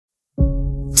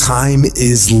time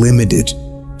is limited.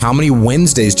 How many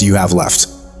Wednesdays do you have left?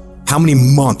 How many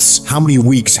months? How many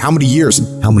weeks? How many years?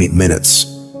 How many minutes?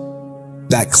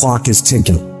 That clock is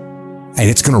ticking, and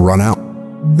it's gonna run out.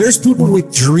 There's people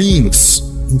with dreams,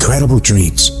 incredible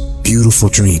dreams, beautiful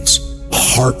dreams,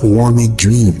 heartwarming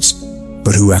dreams,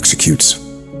 but who executes?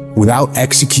 Without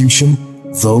execution,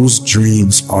 those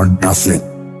dreams are nothing.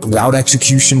 Without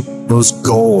execution, those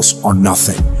goals are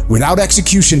nothing. Without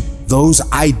execution, those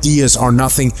ideas are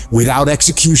nothing. Without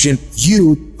execution,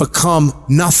 you become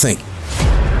nothing.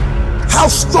 How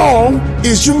strong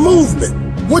is your movement?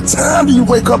 What time do you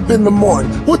wake up in the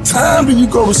morning? What time do you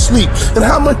go to sleep? And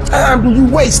how much time do you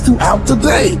waste throughout the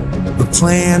day? The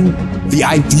plan, the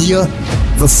idea,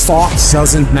 the thought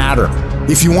doesn't matter.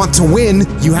 If you want to win,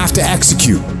 you have to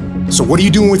execute. So what are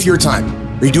you doing with your time?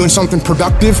 Are you doing something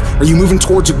productive? Are you moving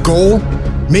towards a goal?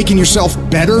 Making yourself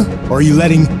better? Or are you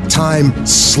letting time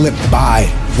slip by,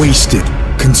 wasted,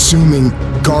 consuming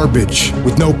garbage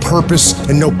with no purpose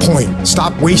and no point?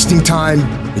 Stop wasting time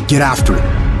and get after it.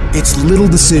 It's little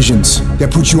decisions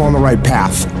that put you on the right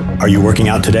path. Are you working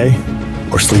out today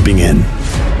or sleeping in?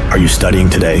 Are you studying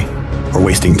today or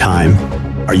wasting time?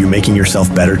 Are you making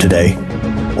yourself better today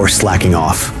or slacking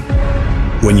off?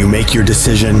 When you make your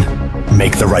decision,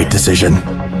 make the right decision.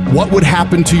 What would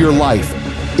happen to your life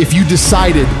if you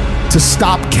decided to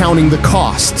stop counting the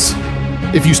costs?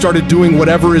 If you started doing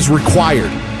whatever is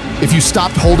required? If you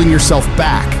stopped holding yourself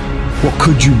back? What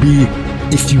could you be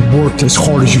if you worked as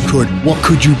hard as you could? What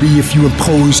could you be if you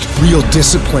imposed real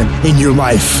discipline in your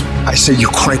life? I say you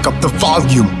crank up the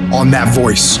volume on that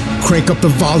voice. Crank up the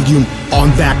volume on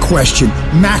that question.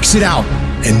 Max it out,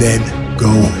 and then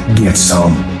go get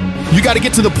some. You got to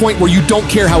get to the point where you don't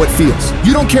care how it feels.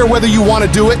 You don't care whether you want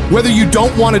to do it, whether you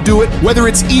don't want to do it, whether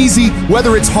it's easy,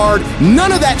 whether it's hard.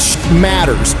 None of that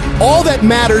matters. All that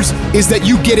matters is that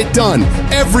you get it done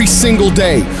every single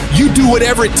day. You do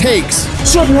whatever it takes.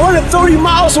 So if you're running 30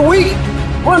 miles a week,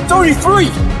 run 33.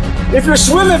 If you're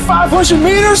swimming 500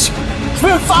 meters,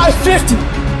 swim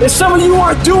 550. If some of you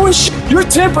aren't doing you're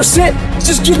 10%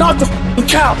 just getting off the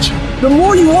couch. The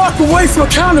more you walk away from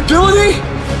accountability,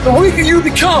 the weaker you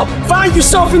become. Find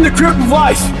yourself in the grip of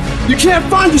life. You can't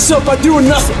find yourself by doing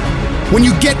nothing. When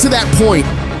you get to that point,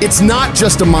 it's not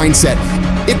just a mindset.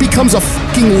 It becomes a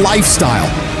fucking lifestyle.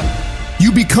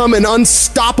 You become an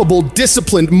unstoppable,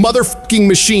 disciplined motherfucking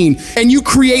machine, and you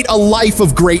create a life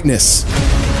of greatness.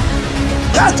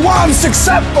 That's why I'm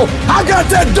successful. I got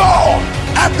that dog.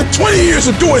 After 20 years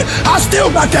of doing it, I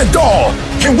still got that dog.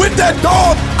 And with that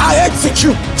dog, I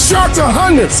execute. Sharks are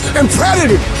hunters and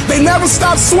predators. They never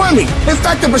stop swimming. In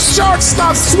fact, if a shark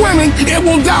stops swimming, it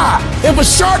will die. If a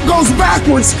shark goes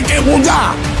backwards, it will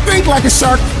die. Think like a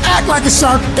shark, act like a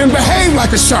shark, and behave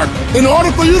like a shark. In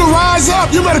order for you to rise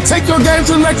up, you better take your game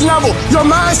to the next level. Your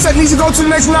mindset needs to go to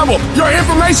the next level. Your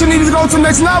information needs to go to the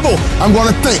next level. I'm going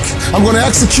to think, I'm going to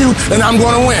execute, and I'm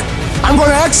going to win. I'm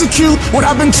going to execute what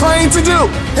I've been trained to do.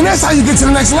 And that's how you get to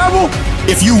the next level.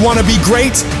 If you want to be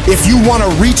great, if you want to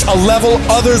reach a level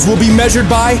others will be measured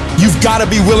by, you've got to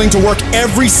be willing to work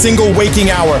every single waking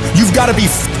hour. You've got to be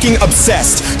fucking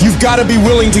obsessed. You've got to be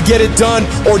willing to get it done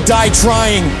or die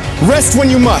trying. Rest when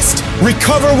you must,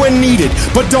 recover when needed,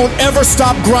 but don't ever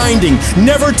stop grinding.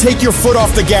 Never take your foot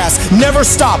off the gas. Never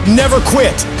stop, never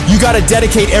quit. You gotta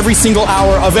dedicate every single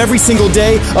hour of every single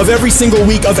day, of every single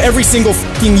week, of every single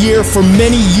fucking year for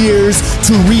many years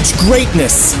to reach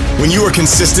greatness. When you are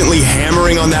consistently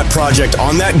hammering on that project,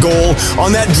 on that goal,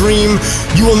 on that dream,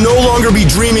 you will no longer be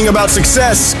dreaming about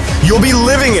success. You'll be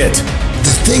living it.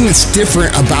 The thing that's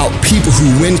different about people who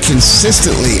win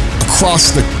consistently across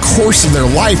the course of their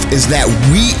life is that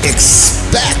we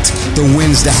expect the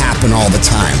wins to happen all the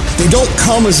time. They don't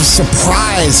come as a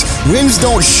surprise. Wins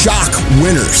don't shock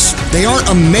winners. They aren't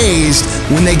amazed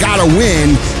when they got a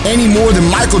win any more than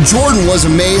Michael Jordan was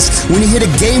amazed when he hit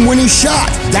a game-winning shot.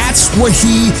 That's what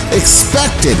he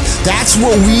expected. That's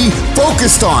what we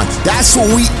focused on. That's what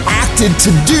we acted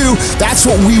to do. That's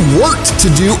what we worked to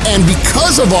do. And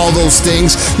because of all those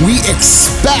things, we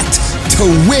expect to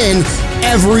win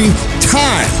every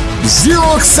time.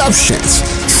 Zero exceptions.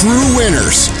 True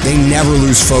winners, they never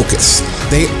lose focus.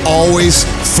 They always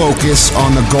focus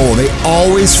on the goal. They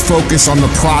always focus on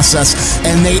the process,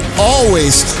 and they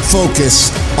always focus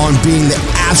on being the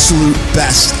absolute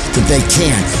best that they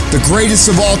can. The greatest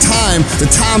of all time,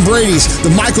 the Tom Brady's,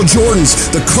 the Michael Jordans,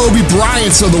 the Kobe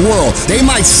Bryants of the world. They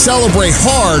might celebrate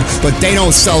hard, but they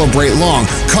don't celebrate long.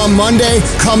 Come Monday,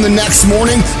 come the next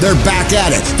morning, they're back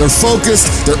at it. They're focused,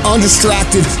 they're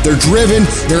undistracted, they're driven,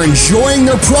 they're enjoying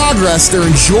their progress, they're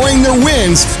enjoying their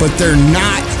wins, but they're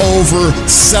not over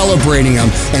celebrating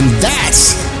them. And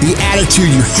that's the attitude attitude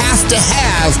you have to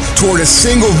have toward a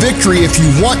single victory if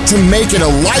you want to make it a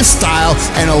lifestyle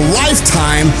and a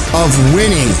lifetime of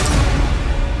winning.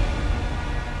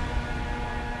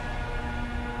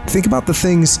 Think about the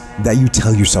things that you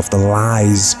tell yourself, the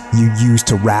lies you use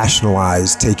to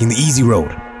rationalize taking the easy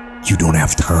road. You don't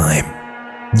have time.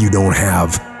 You don't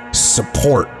have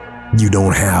support. You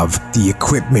don't have the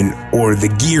equipment or the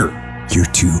gear. You're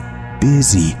too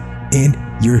busy, and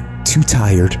you're too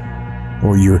tired,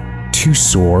 or you're too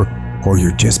sore, or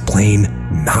you're just plain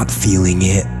not feeling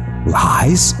it.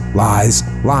 Lies, lies,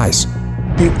 lies.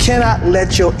 You cannot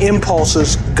let your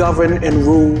impulses govern and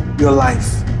rule your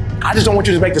life. I just don't want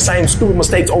you to make the same stupid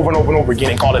mistakes over and over and over again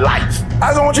and call it life.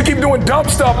 I don't want you to keep doing dumb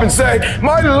stuff and say,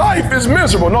 my life is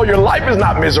miserable. No, your life is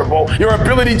not miserable. Your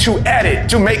ability to edit,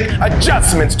 to make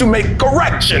adjustments, to make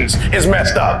corrections is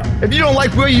messed up. If you don't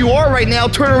like where you are right now,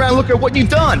 turn around and look at what you've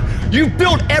done. You've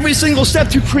built every single step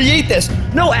to create this.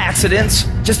 No accidents,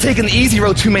 just taking the easy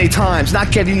road too many times,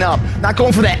 not getting up, not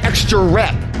going for that extra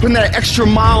rep, putting that extra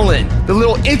mile in, the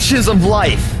little inches of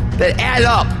life that add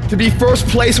up to be first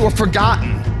place or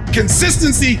forgotten.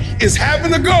 Consistency is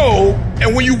having a goal,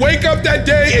 and when you wake up that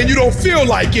day and you don't feel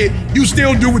like it, you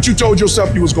still do what you told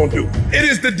yourself you was gonna do. It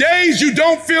is the days you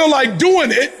don't feel like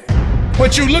doing it,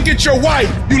 but you look at your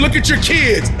wife, you look at your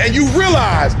kids, and you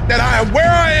realize that I am where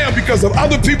I am because of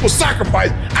other people's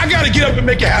sacrifice. I gotta get up and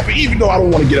make it happen, even though I don't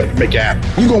wanna get up and make it happen.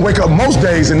 You're gonna wake up most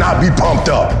days and not be pumped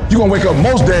up. You're gonna wake up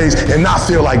most days and not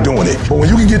feel like doing it. But when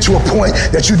you can get to a point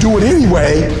that you do it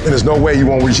anyway, then there's no way you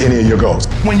won't reach any of your goals.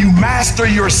 When you master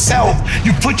yourself,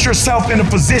 you put yourself in a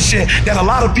position that a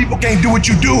lot of people can't do what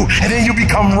you do, and then you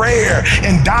become rare,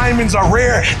 and diamonds are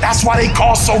rare. That's why they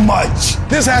cost so much.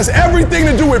 This has everything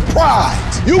to do with pride.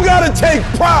 You gotta take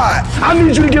pride. I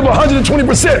need you to give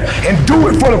 120% and do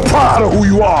it for the pride of who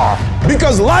you are.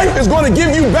 Because life is gonna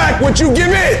give you back what you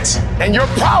give it. And your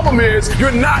problem is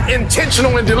you're not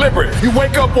intentional and deliberate. You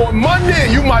wake up on Monday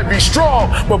and you might be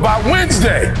strong, but by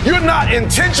Wednesday, you're not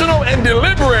intentional and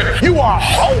deliberate. You are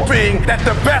hoping that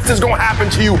the best is gonna happen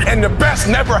to you, and the best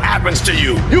never happens to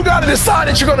you. You gotta decide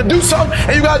that you're gonna do something,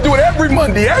 and you gotta do it every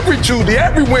Monday, every Tuesday,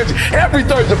 every Wednesday, every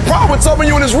Thursday. The problem with some of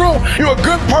you in this room, you're a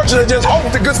good person that just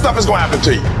hopes the good stuff is gonna happen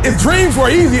to you. If dreams were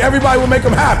easy, everybody would make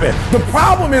them happen. The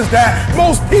problem is that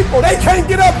most people, they can't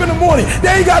get up in the morning. They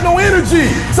ain't got no energy.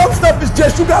 Some stuff is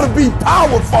just, you gotta be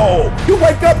powerful. You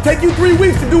wake up, take you 3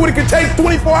 weeks to do what it can take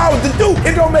 24 hours to do.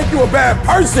 It don't make you a bad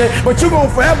person, but you're gonna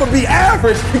forever be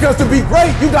average, because to be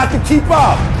great, you got to keep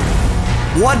up.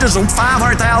 What does a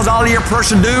 $500,000 a year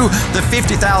person do the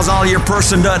 $50,000 a year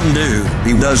person doesn't do?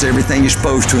 He does everything he's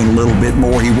supposed to and a little bit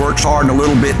more. He works hard and a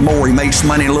little bit more. He makes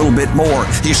money a little bit more.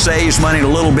 He saves money a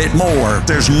little bit more.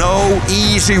 There's no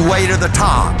easy way to the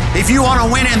top. If you want to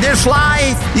win in this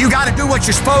life, you got to do what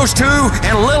you're supposed to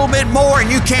and a little bit more, and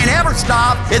you can't ever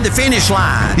stop at the finish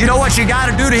line. You know what you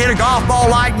got to do to hit a golf ball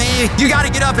like me? You got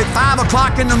to get up at 5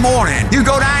 o'clock in the morning. You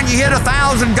go down and you hit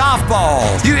 1,000 golf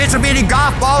balls. You hit so many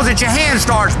golf balls that your hands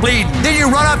starts bleeding. Then you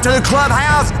run up to the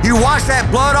clubhouse, you wash that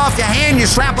blood off your hand, you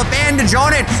slap a bandage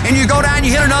on it, and you go down and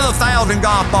you hit another 1,000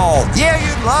 golf balls. Yeah,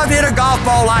 you'd love to hit a golf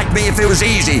ball like me if it was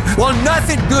easy. Well,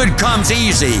 nothing good comes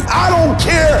easy. I don't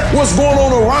care what's going on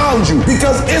around you,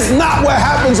 because it's not what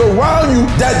happens around you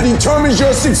that determines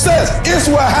your success. It's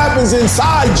what happens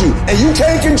inside you. And you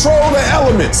can't control the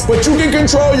elements, but you can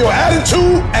control your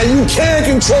attitude, and you can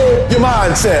control your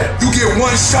mindset. You get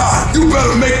one shot. You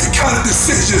better make the kind of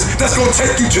decisions that's going to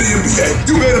take you to the NBA.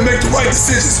 You better make the right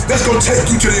decisions that's going to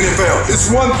take you to the NFL. It's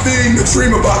one thing to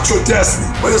dream about your destiny,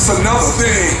 but it's another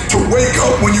thing to wake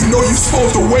up when you know you're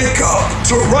supposed to wake up,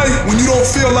 to write when you don't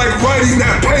feel like writing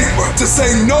that paper, to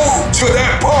say no to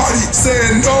that party,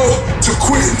 saying no to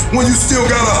quitting when you still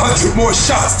got 100 more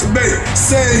shots to make,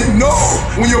 saying no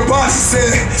when your body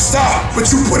said stop, but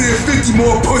you put in 50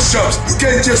 more push-ups. You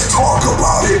can't just talk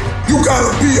about it. You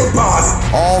gotta be about it.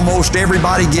 Almost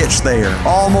everybody gets there.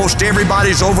 Almost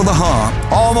everybody's over the hump.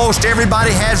 Almost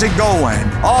everybody has it going.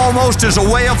 Almost is a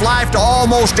way of life to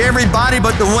almost everybody,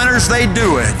 but the winners, they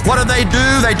do it. What do?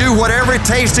 They do whatever it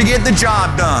takes to get the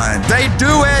job done. They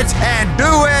do it and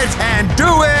do it and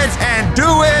do it and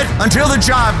do it until the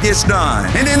job gets done.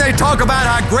 And then they talk about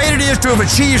how great it is to have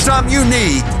achieved something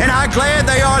unique and how glad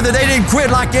they are that they didn't quit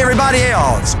like everybody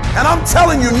else. And I'm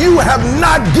telling you, you have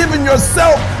not given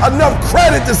yourself enough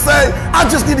credit to say, I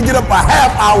just need to get up a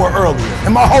half hour earlier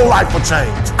and my whole life will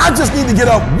change. I just need to get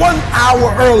up 1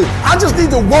 hour early. I just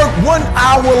need to work 1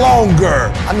 hour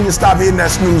longer. I need to stop hitting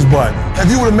that snooze button.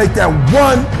 If you were to make that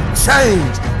one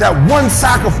change, that one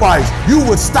sacrifice, you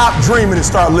would stop dreaming and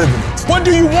start living it. What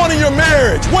do you want in your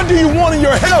marriage? What do you want in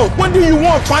your health? What do you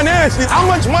want financially? How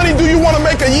much money do you want to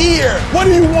make a year? here? What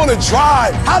do you want to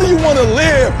drive? How do you want to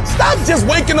live? Stop just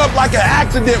waking up like an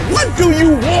accident. What do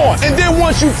you want? And then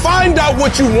once you find out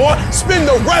what you want, spend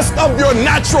the rest of your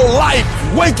natural life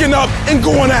waking up and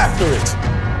going after it.